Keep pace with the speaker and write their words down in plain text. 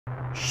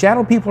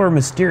Shadow people are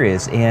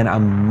mysterious, and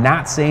I'm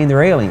not saying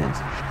they're aliens,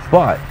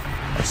 but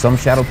are some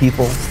shadow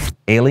people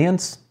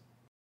aliens?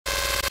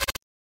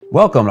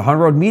 Welcome to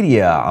Haunted Road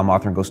Media. I'm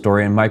author and ghost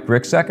historian Mike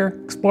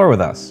Ricksecker. Explore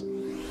with us.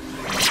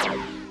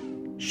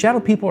 Shadow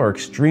people are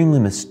extremely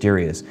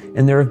mysterious,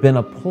 and there have been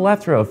a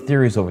plethora of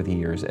theories over the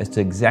years as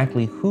to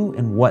exactly who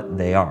and what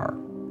they are.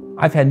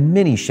 I've had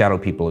many shadow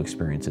people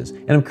experiences,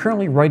 and I'm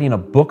currently writing a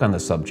book on the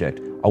subject,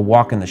 A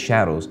Walk in the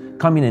Shadows,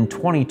 coming in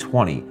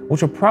 2020,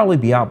 which will probably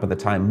be out by the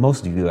time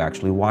most of you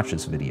actually watch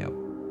this video.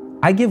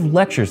 I give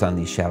lectures on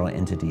these shadow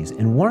entities,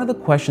 and one of the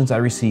questions I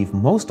receive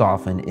most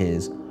often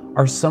is,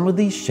 are some of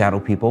these shadow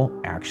people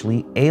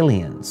actually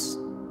aliens?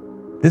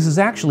 This is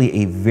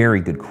actually a very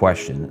good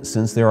question,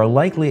 since there are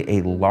likely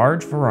a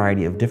large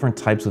variety of different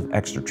types of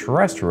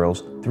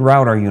extraterrestrials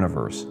throughout our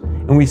universe,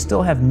 and we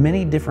still have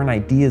many different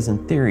ideas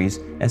and theories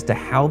as to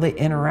how they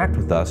interact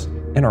with us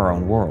in our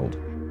own world.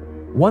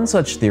 One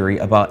such theory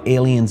about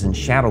aliens and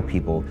shadow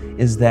people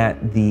is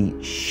that the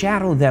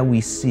shadow that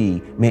we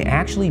see may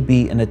actually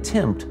be an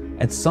attempt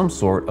at some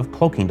sort of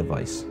cloaking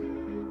device.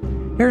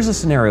 Here's a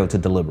scenario to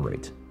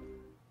deliberate.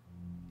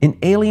 An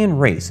alien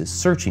race is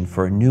searching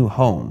for a new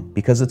home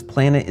because its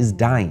planet is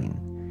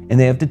dying, and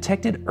they have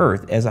detected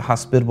Earth as a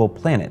hospitable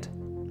planet.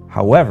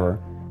 However,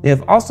 they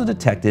have also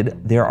detected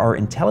there are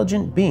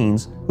intelligent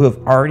beings who have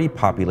already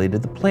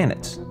populated the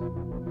planet.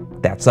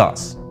 That's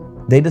us.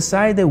 They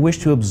decide they wish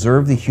to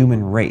observe the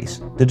human race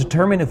to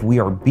determine if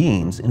we are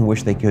beings in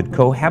which they could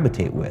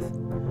cohabitate with.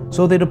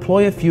 So they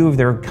deploy a few of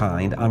their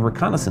kind on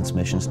reconnaissance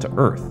missions to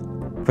Earth.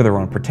 For their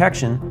own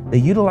protection, they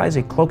utilize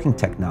a cloaking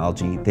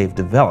technology they've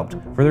developed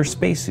for their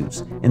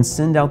spacesuits and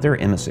send out their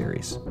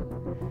emissaries.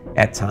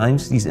 At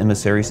times, these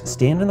emissaries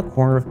stand in the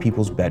corner of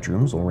people's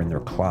bedrooms or in their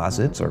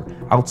closets or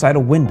outside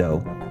a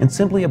window and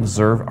simply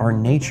observe our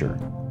nature.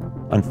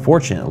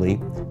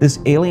 Unfortunately, this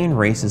alien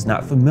race is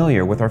not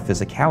familiar with our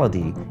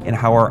physicality and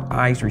how our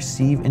eyes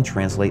receive and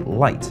translate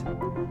light.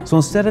 So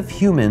instead of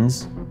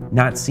humans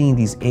not seeing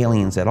these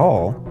aliens at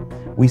all,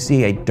 we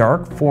see a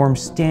dark form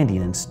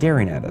standing and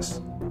staring at us.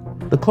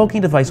 The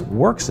cloaking device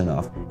works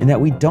enough in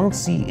that we don't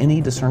see any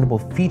discernible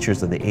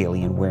features of the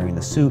alien wearing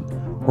the suit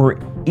or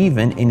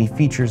even any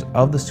features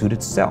of the suit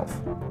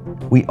itself.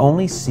 We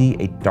only see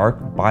a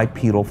dark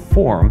bipedal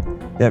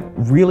form that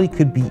really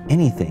could be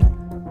anything,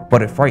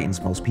 but it frightens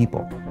most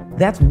people.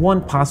 That's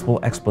one possible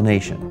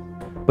explanation.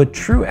 But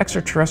true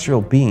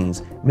extraterrestrial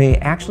beings may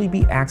actually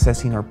be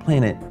accessing our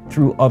planet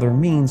through other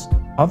means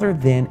other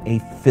than a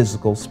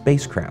physical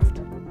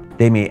spacecraft.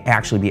 They may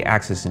actually be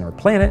accessing our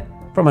planet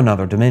from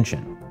another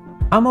dimension.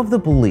 I'm of the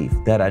belief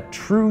that a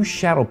true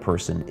shadow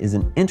person is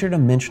an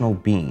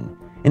interdimensional being,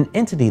 an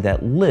entity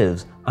that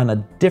lives on a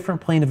different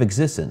plane of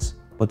existence,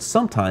 but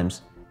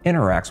sometimes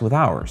interacts with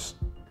ours.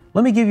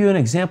 Let me give you an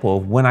example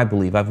of when I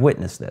believe I've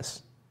witnessed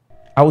this.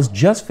 I was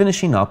just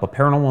finishing up a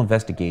paranormal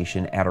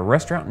investigation at a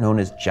restaurant known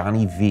as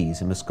Johnny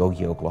V's in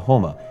Muskogee,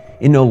 Oklahoma.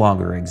 It no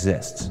longer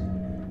exists.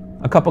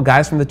 A couple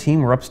guys from the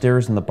team were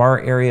upstairs in the bar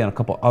area and a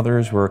couple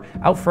others were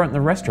out front in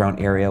the restaurant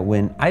area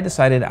when I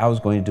decided I was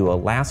going to do a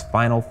last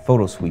final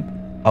photo sweep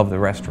of the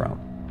restaurant.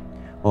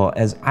 Well,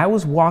 as I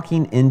was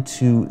walking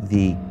into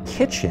the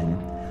kitchen,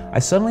 I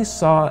suddenly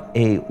saw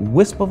a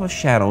wisp of a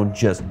shadow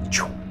just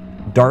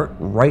dart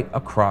right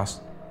across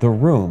the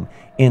room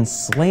and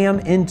slam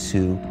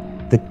into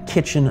the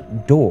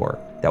kitchen door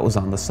that was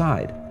on the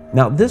side.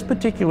 Now, this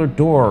particular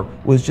door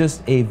was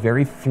just a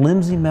very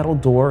flimsy metal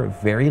door,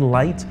 very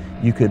light.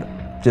 You could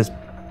just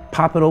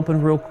pop it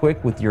open real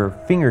quick with your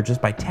finger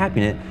just by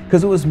tapping it,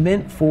 because it was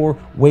meant for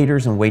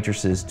waiters and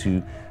waitresses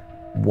to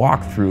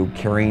walk through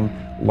carrying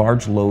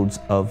large loads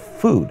of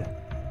food.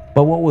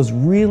 But what was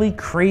really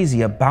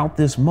crazy about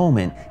this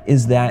moment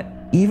is that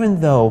even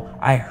though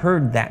I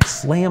heard that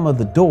slam of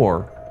the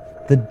door,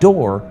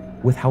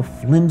 with how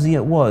flimsy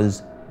it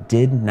was,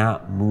 did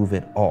not move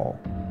at all.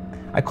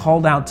 I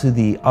called out to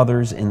the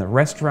others in the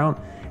restaurant,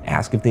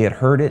 asked if they had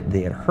heard it.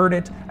 They had heard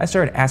it. I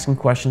started asking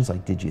questions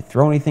like, did you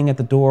throw anything at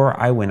the door?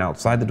 I went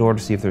outside the door to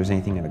see if there was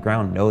anything on the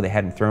ground. No, they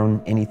hadn't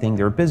thrown anything.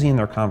 They were busy in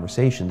their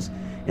conversations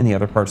in the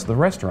other parts of the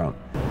restaurant.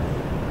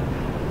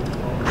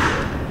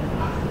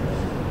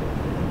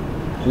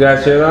 Did you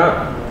guys hear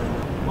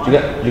that?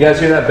 Did you guys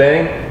hear that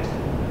bang?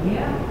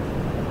 Yeah.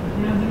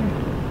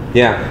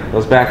 Yeah, it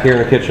was back here in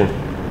the kitchen.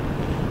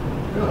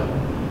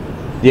 Really?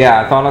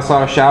 Yeah, I thought I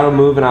saw a shadow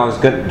move and I was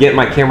getting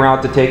my camera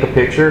out to take a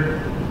picture,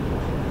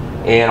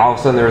 and all of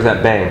a sudden there was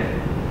that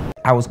bang.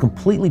 I was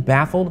completely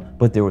baffled,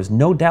 but there was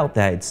no doubt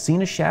that I had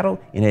seen a shadow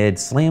and it had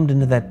slammed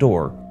into that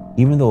door,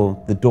 even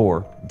though the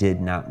door did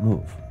not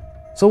move.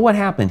 So what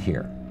happened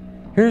here?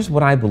 Here's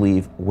what I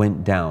believe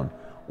went down.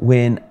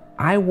 When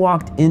I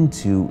walked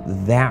into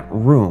that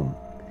room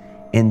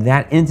and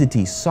that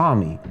entity saw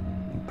me,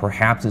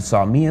 perhaps it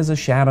saw me as a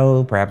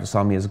shadow, perhaps it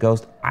saw me as a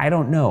ghost, I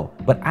don't know,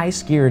 but I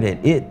scared it.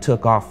 It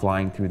took off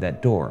flying through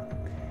that door.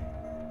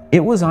 It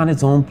was on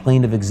its own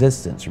plane of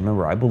existence.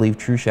 Remember, I believe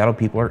true shadow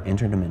people are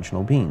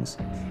interdimensional beings.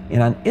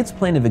 And on its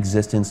plane of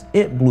existence,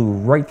 it blew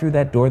right through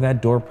that door.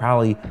 That door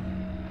probably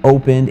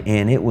opened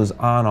and it was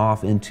on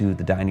off into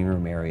the dining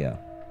room area.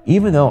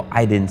 Even though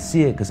I didn't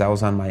see it because I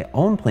was on my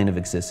own plane of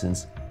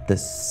existence, the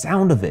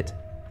sound of it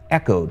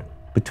echoed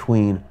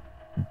between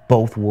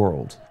both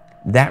worlds.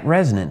 That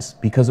resonance,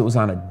 because it was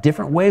on a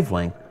different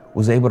wavelength,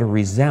 was able to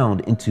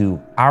resound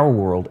into our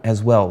world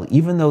as well,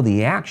 even though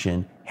the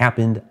action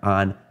happened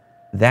on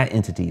that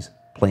entity's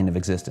plane of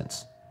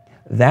existence.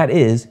 That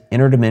is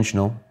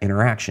interdimensional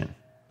interaction.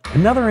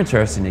 Another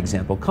interesting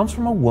example comes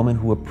from a woman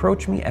who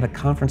approached me at a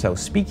conference I was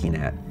speaking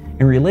at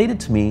and related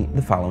to me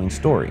the following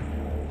story.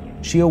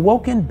 She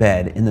awoke in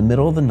bed in the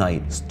middle of the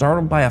night,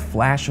 startled by a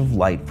flash of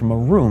light from a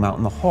room out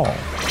in the hall.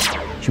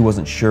 She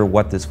wasn't sure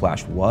what this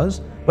flash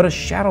was, but a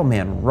shadow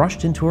man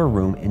rushed into her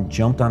room and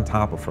jumped on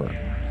top of her.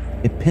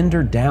 It pinned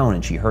her down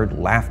and she heard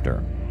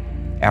laughter.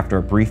 After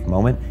a brief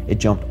moment, it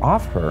jumped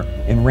off her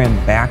and ran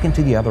back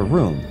into the other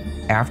room,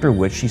 after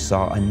which she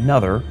saw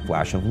another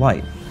flash of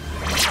light.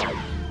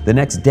 The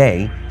next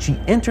day, she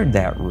entered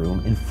that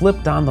room and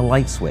flipped on the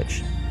light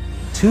switch.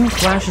 2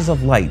 flashes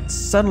of light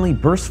suddenly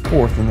burst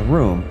forth in the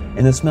room,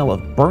 and the smell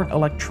of burnt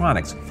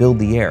electronics filled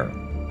the air.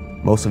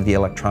 Most of the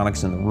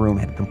electronics in the room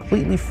had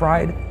completely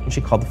fried, and she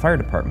called the fire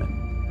department.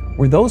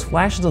 Were those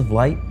flashes of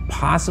light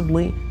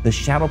possibly the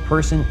shadow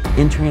person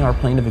entering our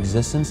plane of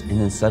existence and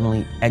then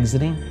suddenly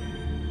exiting?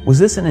 Was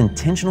this an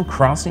intentional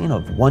crossing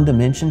of one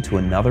dimension to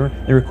another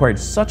that required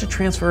such a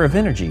transfer of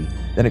energy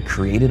that it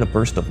created a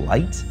burst of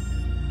light?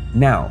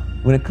 Now,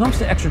 when it comes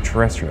to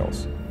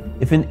extraterrestrials,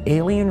 if an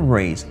alien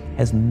race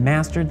has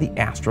mastered the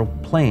astral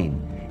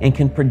plane and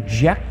can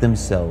project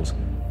themselves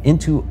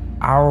into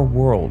our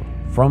world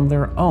from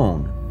their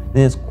own,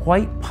 then it's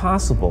quite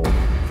possible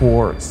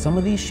for some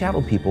of these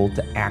shadow people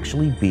to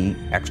actually be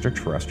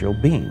extraterrestrial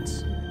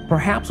beings.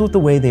 Perhaps with the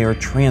way they are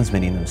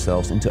transmitting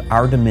themselves into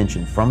our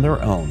dimension from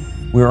their own,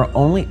 we are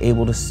only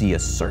able to see a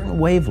certain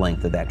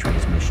wavelength of that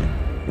transmission,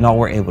 and all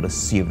we're able to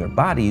see of their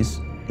bodies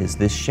is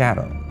this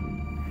shadow.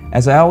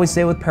 As I always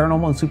say with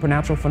paranormal and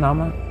supernatural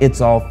phenomena, it's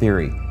all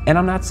theory. And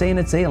I'm not saying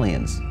it's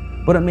aliens,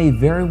 but it may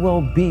very well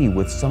be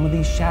with some of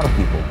these shadow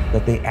people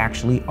that they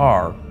actually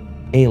are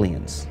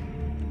aliens.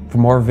 For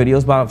more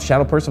videos about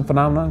shadow person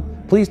phenomena,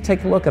 please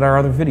take a look at our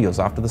other videos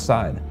off to the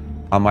side.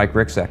 I'm Mike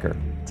Ricksecker.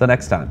 Till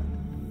next time.